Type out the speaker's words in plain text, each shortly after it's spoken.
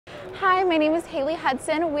Hi, my name is Haley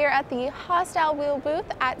Hudson. We're at the Hostile Wheel booth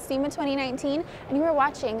at SEMA 2019, and you are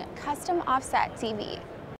watching Custom Offset TV.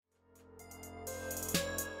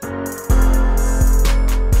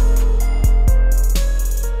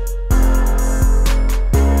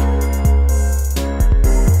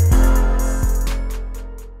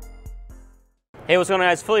 Hey, what's going on,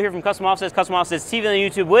 guys? Phil here from Custom Offsets TV on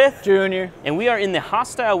YouTube with Junior. And we are in the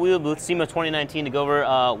Hostile Wheel booth, SEMA 2019, to go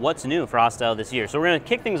over what's new for Hostile this year. So we're going to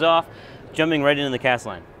kick things off, jumping right into the cast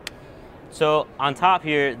line. So on top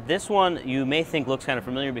here, this one you may think looks kind of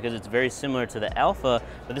familiar because it's very similar to the Alpha,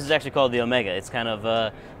 but this is actually called the Omega. It's kind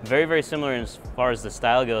of very, very similar as far as the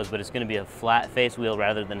style goes, but it's going to be a flat face wheel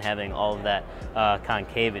rather than having all of that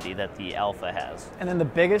concavity that the Alpha has. And then the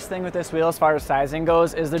biggest thing with this wheel as far as sizing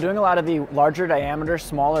goes is they're doing a lot of the larger diameter,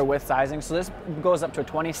 smaller width sizing. So this goes up to a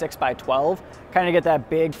 26 by 12, kind of get that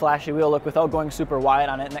big flashy wheel look without going super wide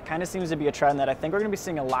on it. And that kind of seems to be a trend that I think we're going to be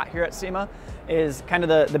seeing a lot here at SEMA, is kind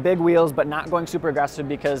of the big wheels, but not going super aggressive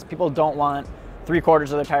because people don't want 3/4 of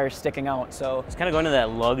their tires sticking out. So it's kind of going to that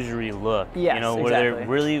luxury look, yes, you know, where they're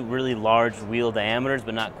really, really large wheel diameters,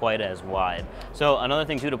 but not quite as wide. So another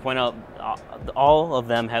thing too to point out, all of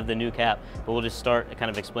them have the new cap, but we'll just start kind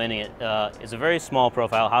of explaining it. It's a very small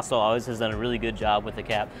profile. Hostile always has done a really good job with the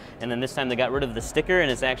cap, and then this time they got rid of the sticker, and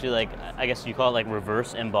it's actually like, I guess you call it like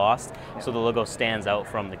reverse embossed, so the logo stands out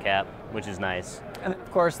from the cap, which is nice. And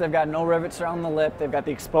of course they've got no rivets around the lip, they've got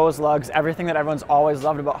the exposed lugs, everything that everyone's always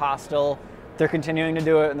loved about Hostile. They're continuing to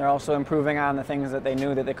do it, and they're also improving on the things that they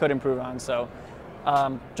knew that they could improve on. So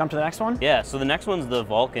jump to the next one. Yeah, so the next one's the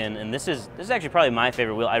Vulcan, and this is actually probably my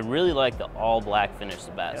favorite wheel. I really like the all black finish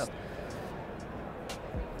the best.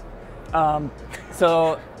 Yep.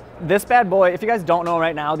 So this bad boy, if you guys don't know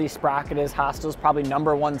right now, the sprocket is Hostile's probably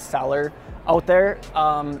 #1 seller out there.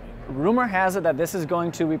 Rumor has it that this is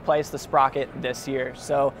going to replace the sprocket this year.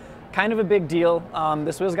 So kind of a big deal.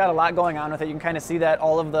 This wheel's got a lot going on with it. You can kind of see that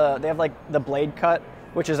they have like the blade cut,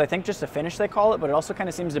 which is I think just a finish they call it, but it also kind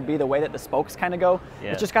of seems to be the way that the spokes kind of go.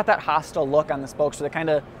 Yeah. It's just got that Hostile look on the spokes, so they kind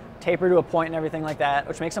of taper to a point and everything like that,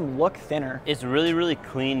 which makes them look thinner. It's really, really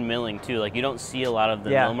clean milling too. Like you don't see a lot of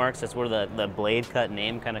the mill marks. That's where the blade cut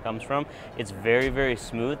name kind of comes from. It's very, very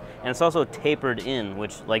smooth, and it's also tapered in,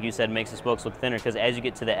 which like you said makes the spokes look thinner, because as you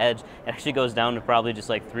get to the edge, it actually goes down to probably just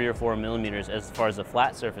like 3 or 4 millimeters as far as the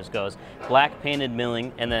flat surface goes. Black painted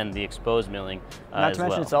milling, and then the exposed milling Not to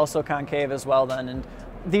mention it's also concave as well then. And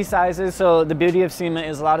these sizes, so the beauty of SEMA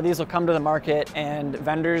is a lot of these will come to the market and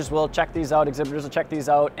vendors will check these out, exhibitors will check these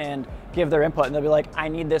out and give their input, and they'll be like, I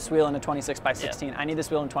need this wheel in a 26 by 16, I need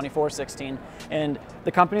this wheel in 24/16, and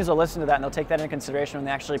the companies will listen to that and they'll take that into consideration when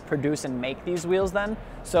they actually produce and make these wheels then.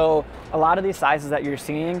 So a lot of these sizes that you're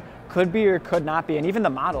seeing could be or could not be, and even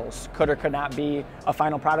the models could or could not be a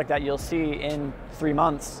final product that you'll see in 3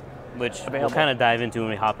 months. Which we'll kind of dive into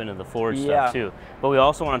when we hop into the Forge stuff too. But we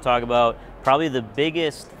also want to talk about probably the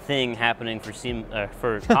biggest thing happening for SEMA,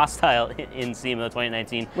 for Hostile in SEMA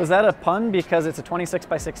 2019. Was that a pun because it's a 26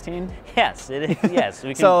 by 16? Yes, it is. Yes,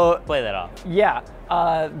 we can play that off. Yeah,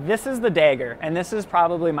 this is the DAGR, and this is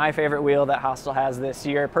probably my favorite wheel that Hostile has this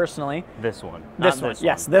year personally. This one. This one.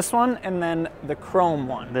 Yes, this one, and then the chrome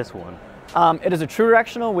one. This one. It is a true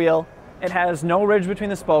directional wheel. It has no ridge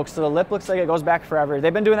between the spokes, so the lip looks like it goes back forever.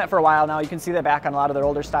 They've been doing that for a while now. You can see that back on a lot of their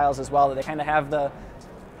older styles as well, that they kind of have the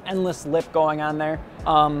endless lip going on there.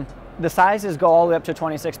 The sizes go all the way up to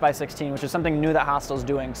 26 by 16, which is something new that Hostile's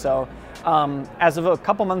doing. So as of a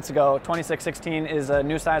couple months ago, 26/16 is a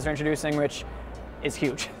new size they're introducing, which is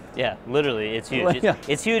huge. Yeah, literally, it's huge.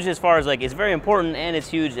 It's huge as far as like, it's very important, and it's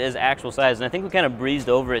huge as actual size. And I think we kind of breezed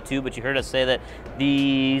over it too, but you heard us say that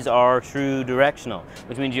these are true directional,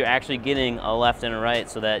 which means you're actually getting a left and a right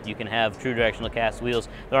so that you can have true directional cast wheels.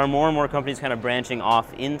 There are more and more companies kind of branching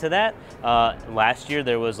off into that. Last year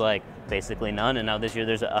there was like basically none, and now this year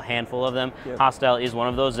there's a handful of them. Yep. Hostile is one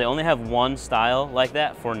of those. They only have one style like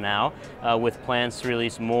that for now, with plans to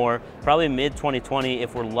release more, probably mid-2020.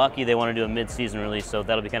 If we're lucky, they want to do a mid-season release, so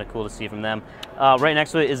that'll be kind of cool to see from them. Right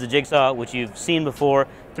next to it is the Jigsaw, which you've seen before.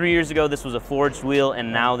 3 years ago, this was a forged wheel,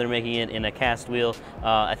 and now they're making it in a cast wheel.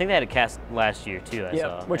 I think they had a cast last year too, I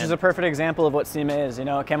saw. Which is a perfect example of what SEMA is. You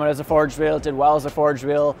know, it came out as a forged wheel, it did well as a forged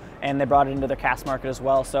wheel, and they brought it into the cast market as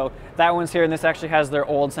well. So that one's here, and this actually has their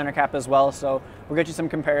old center cap as well. So we'll get you some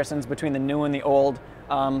comparisons between the new and the old.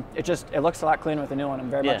 It looks a lot cleaner with the new one. I'm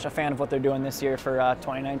very much a fan of what they're doing this year for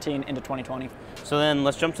 2019 into 2020. So then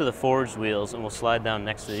let's jump to the forged wheels, and we'll slide down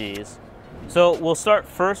next to these. So we'll start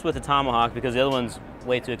first with the Tomahawk because the other one's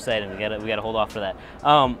way too exciting. We gotta hold off for that.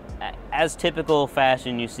 As typical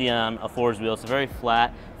fashion you see on a forged wheel, it's a very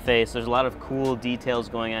flat, face. There's a lot of cool details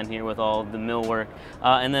going on here with all the millwork.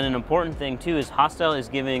 And then an important thing too is Hostile is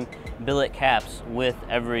giving billet caps with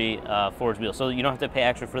every forged wheel. So you don't have to pay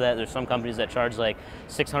extra for that. There's some companies that charge like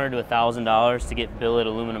 $600 to $1,000 to get billet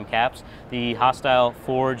aluminum caps. The Hostile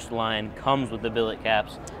forged line comes with the billet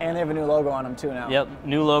caps. And they have a new logo on them too now. Yep,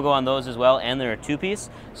 new logo on those as well, and they're a two-piece.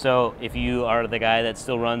 So if you are the guy that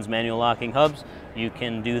still runs manual locking hubs, you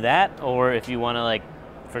can do that, or if you want to, like,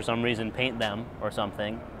 for some reason paint them or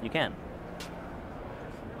something, you can.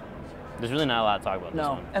 There's really not a lot to talk about this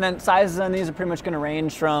one. And then sizes on these are pretty much going to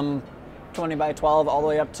range from 20 by 12 all the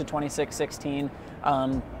way up to 26, 16.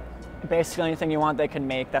 Basically anything you want they can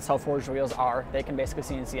make. That's how forged wheels are. They can basically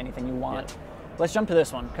CNC anything you want. Yeah. Let's jump to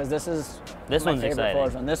this one, because this is my favorite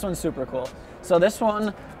forged one. This one's super cool. So this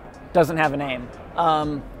one doesn't have a name.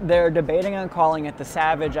 They're debating on calling it the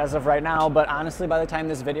Savage as of right now, but honestly, by the time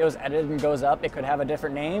this video is edited and goes up, it could have a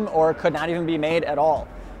different name or it could not even be made at all.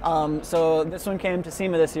 So this one came to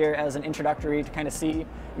SEMA this year as an introductory to kind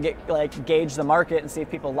of gauge the market and see if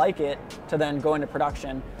people like it to then go into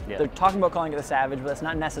production. Yeah. They're talking about calling it the Savage, but that's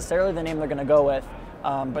not necessarily the name they're going to go with.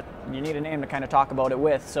 But you need a name to kind of talk about it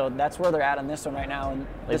with. So that's where they're at on this one right now. And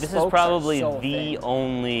this is probably the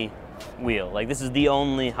only wheel. Like, this is the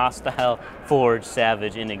only Hostile forged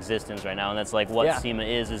Savage in existence right now, and that's like what SEMA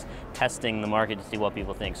is testing the market to see what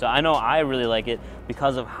people think. So I know I really like it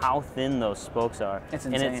because of how thin those spokes are. It's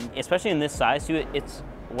insane. And especially in this size too, it's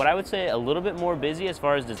what I would say a little bit more busy as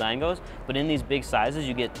far as design goes, but in these big sizes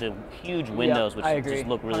you get the huge windows, which just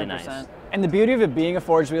look really 100%. Nice. And the beauty of it being a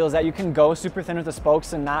forged wheel is that you can go super thin with the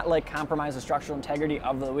spokes and not like compromise the structural integrity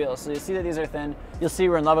of the wheel. So you see that these are thin, you'll see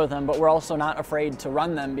we're in love with them, but we're also not afraid to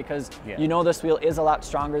run them because you know this wheel is a lot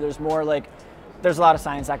stronger. There's more there's a lot of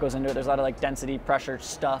science that goes into it. There's a lot of density, pressure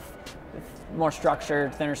stuff, more structure,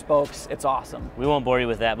 thinner spokes. It's awesome. We won't bore you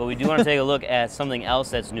with that, but we do want to take a look at something else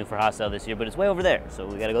that's new for Hostile this year, but it's way over there, so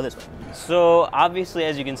we got to go this way. So obviously,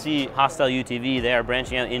 as you can see, Hostile UTV, they are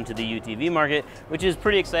branching out into the UTV market, which is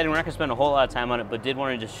pretty exciting. We're not going to spend a whole lot of time on it, but did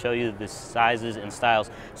want to just show you the sizes and styles.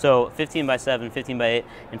 So 15 by 7, 15 by 8,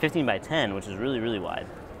 and 15 by 10, which is really, really wide.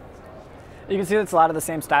 You can see that's a lot of the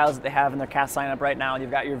same styles that they have in their cast lineup right now.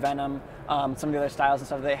 You've got your Venom, some of the other styles and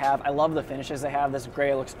stuff they have. I love the finishes they have. This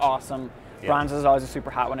gray looks awesome. Bronze is always a super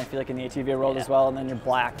hot one, I feel like, in the ATV world as well, and then your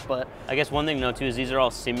black. But I guess one thing to note too is these are all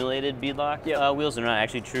simulated beadlock wheels. They're not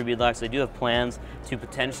actually true beadlocks. They do have plans to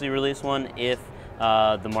potentially release one if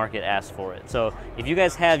the market asks for it. So if you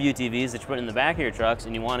guys have UTVs that you put in the back of your trucks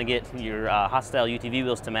and you want to get your Hostile UTV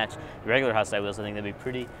wheels to match your regular Hostile wheels, I think that'd be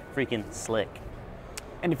pretty freaking slick.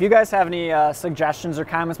 And if you guys have any suggestions or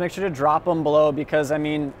comments, make sure to drop them below, because I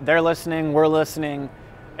mean, they're listening, we're listening.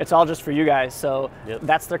 It's all just for you guys. So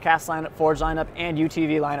that's their cast lineup, forge lineup, and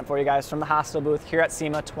UTV lineup for you guys from the Hostile booth here at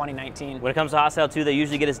SEMA 2019. When it comes to Hostile too, they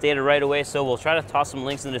usually get us data right away, so we'll try to toss some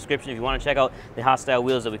links in the description if you want to check out the Hostile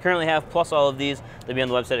wheels that we currently have, plus all of these. They'll be on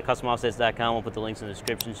the website at customoffsets.com. We'll put the links in the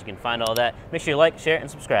description so you can find all that. Make sure you like, share, and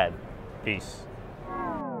subscribe. Peace.